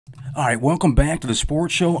All right, welcome back to the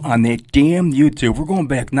sports show on that damn YouTube. We're going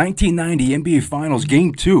back 1990 NBA Finals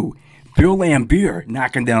Game 2. Bill Laimbeer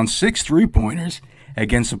knocking down 6 3-pointers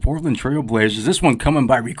against the Portland Trail Blazers. This one coming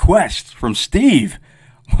by request from Steve,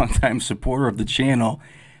 longtime supporter of the channel.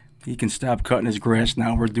 He can stop cutting his grass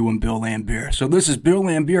now. We're doing Bill Laimbeer. So this is Bill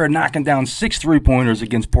Laimbeer knocking down 6 3-pointers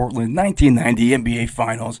against Portland 1990 NBA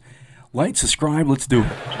Finals. Like, subscribe, let's do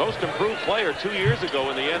it. Most improved player 2 years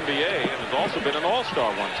ago in the NBA and has also been an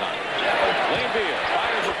all-star one time. Laimbeer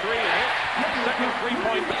fires a three and hits. Second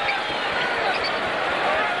three-point.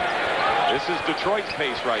 This is Detroit's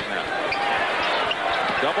pace right now.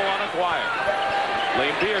 Double on Aguirre.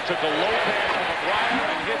 Laimbeer took a low pass on Aguirre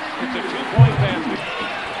and hits. It's a two-point basket.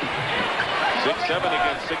 6-7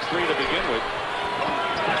 against 6-3 to begin with.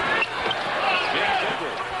 James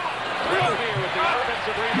Edwards. Laimbeer with the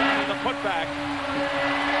offensive rebound and the putback.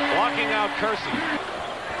 Blocking out Kersey.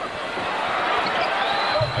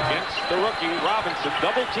 Against the rookie, Robinson.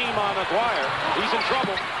 Double team on Aguirre. He's in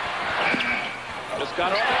trouble. Just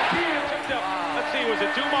got off. Let's see, was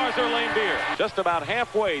it Dumars or Laimbeer? Just about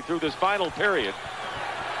halfway through this final period.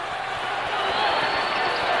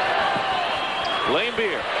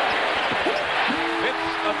 Laimbeer. Hits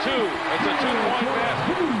a two. It's a two-point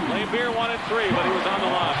basket. Laimbeer wanted three, but he was on the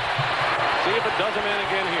line. See if it does him in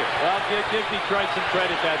again here. Well, give Detroit some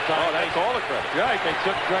credit that time. Oh, that's all the credit. Right, they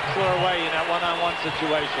took Drexler away in that one-on-one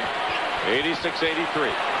situation. 86-83.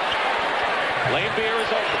 Laimbeer is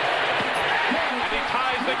open. And he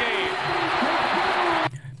ties the game.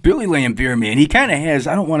 Billy Laimbeer, man, he kind of has,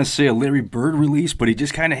 I don't want to say a Larry Bird release, but he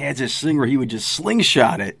just kind of has this thing where he would just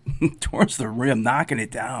slingshot it towards the rim, knocking it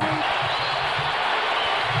down.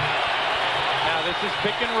 Now this is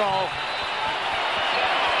pick and roll.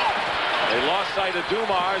 They lost sight of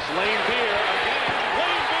Dumars. Laimbeer again.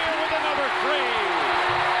 Laimbeer with another three.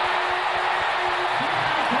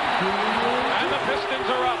 And the Pistons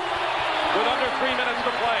are up with under 3 minutes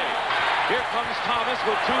to play. Here comes Thomas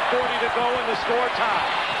with 2:40 to go in the score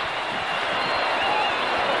tie.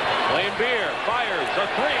 Laimbeer fires a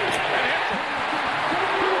three and hits it.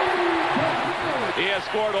 He has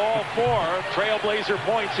scored all 4 Trailblazer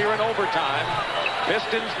points here in overtime.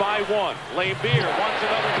 Pistons by 1. Laimbeer wants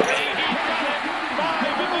another three. He's got it.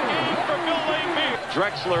 5 in the game for Bill Laimbeer.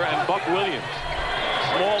 Drexler and Buck Williams.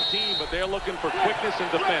 Small team, but they're looking for quickness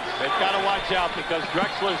and defense. They've got to watch out because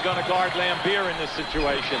Drexler's going to guard Laimbeer in this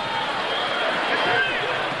situation.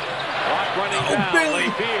 Clock running down. Billy.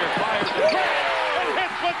 Laimbeer fires the three and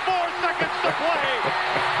hits with 4 seconds to play.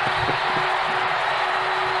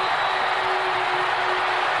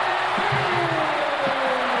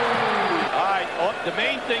 The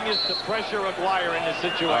main thing is to pressure Aguirre in this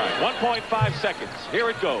situation. 1.5 seconds.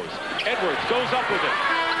 Here it goes. Edwards goes up with it.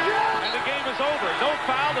 And the game is over. No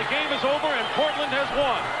foul. The game is over, and Portland has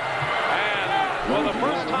won. And for the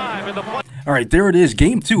first time in the play. All right, there it is.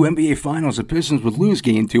 Game 2, NBA Finals. The Pistons would lose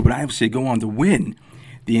Game 2, but obviously go on to win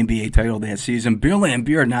the NBA title that season. Bill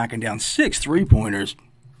Laimbeer knocking down 6 3-pointers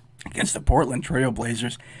against the Portland Trail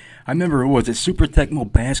Blazers. I remember it was a Super Tecmo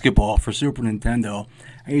basketball for Super Nintendo.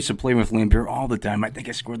 I used to play with Laimbeer all the time. I think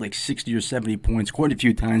I scored like 60 or 70 points quite a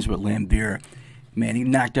few times with Laimbeer. Man, he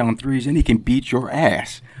knocked down threes and he can beat your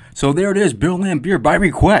ass. So there it is, Bill Laimbeer by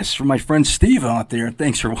request from my friend Steve out there.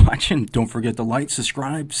 Thanks for watching. Don't forget to like,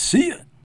 subscribe. See ya.